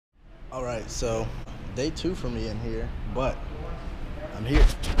All right, so day 2 for me in here, but I'm here.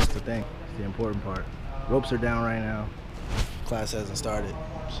 That's the thing. It's the important part. Ropes are down right now. Class hasn't started,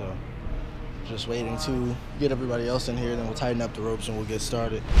 so just waiting to get everybody else in here. Then we'll tighten up the ropes and we'll get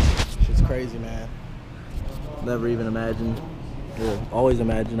started. Shit's crazy, man. Never even imagined, well, always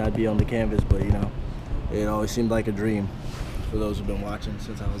imagined I'd be on the canvas, but you know, it always seemed like a dream. For those who've been watching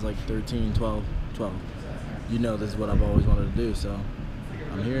since I was like 13, 12, you know this is what I've always wanted to do, so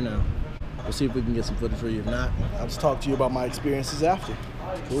I'm here now. We'll see if we can get some footage for you. If not, I'll just talk to you about my experiences after.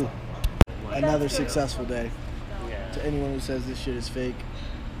 Cool. Another successful day. To anyone who says this shit is fake,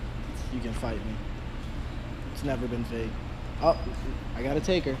 you can fight me. It's never been fake. Oh, I got a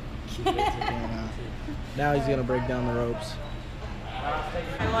taker. Now he's gonna break down the ropes.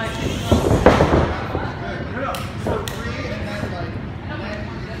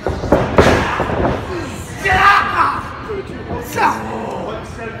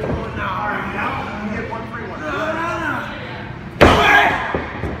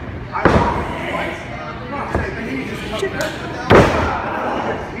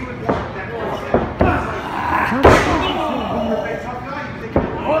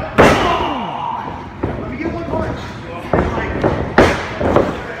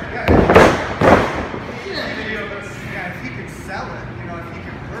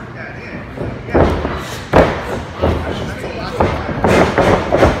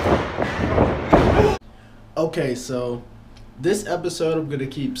 Okay, so this episode I'm going to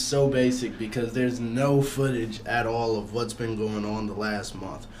keep so basic because there's no footage at all of what's been going on the last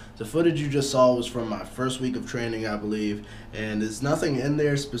month. The footage you just saw was from my first week of training, I believe, and there's nothing in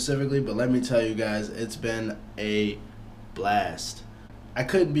there specifically, but let me tell you guys, it's been a blast. I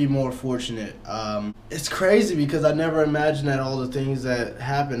couldn't be more fortunate. It's crazy because I never imagined that all the things that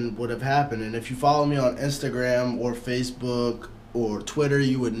happened would have happened, and if you follow me on Instagram or Facebook or Twitter,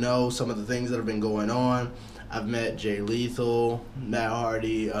 you would know some of the things that have been going on. I've met Jay Lethal, Matt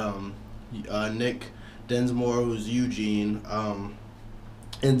Hardy, Nick Densmore, who's Eugene,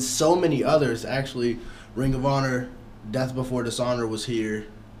 and so many others. Actually, Ring of Honor, Death Before Dishonor was here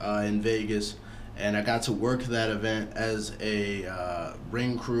in Vegas, and I got to work that event as a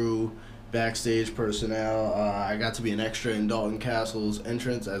ring crew, backstage personnel. I got to be an extra in Dalton Castle's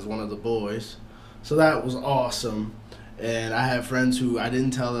entrance as one of the boys, so that was awesome. And I had friends who I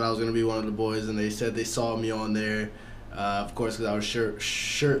didn't tell that I was going to be one of the boys, and they said they saw me on there, of course, because I was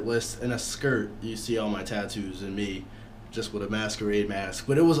shirtless in a skirt. You see all my tattoos and me just with a masquerade mask.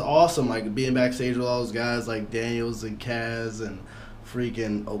 But it was awesome, like, being backstage with all those guys like Daniels and Kaz and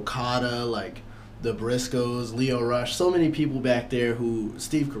freaking Okada, like the Briscoes, Leo Rush, so many people back there who,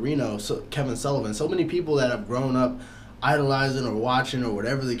 Steve Corino, Kevin Sullivan, so many people that have grown up idolizing or watching or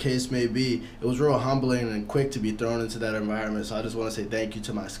whatever the case may be. It was real humbling and quick to be thrown into that environment. So I just want to say thank you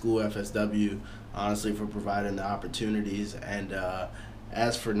to my school, FSW, honestly, for providing the opportunities. And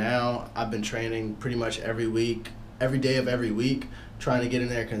as for now, I've been training pretty much every day of every week, trying to get in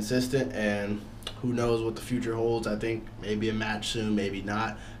there consistent, and who knows what the future holds. I think maybe a match soon, maybe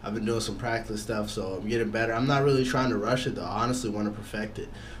not. I've been doing some practice stuff, so I'm getting better. I'm not really trying to rush it, though. I honestly want to perfect it.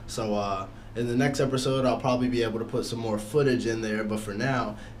 So in the next episode, I'll probably be able to put some more footage in there, but for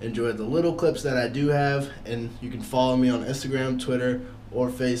now, enjoy the little clips that I do have, and you can follow me on Instagram, Twitter, or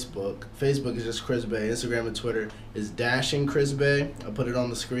Facebook. Facebook is just Chris Bay. Instagram and Twitter is Dashing Chris Bay. I'll put it on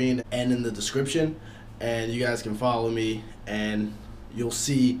the screen and in the description, and you guys can follow me, and you'll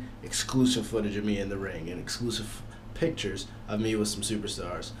see exclusive footage of me in the ring and exclusive pictures of me with some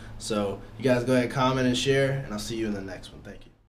superstars. So you guys go ahead, comment, and share, and I'll see you in the next one. Thank you.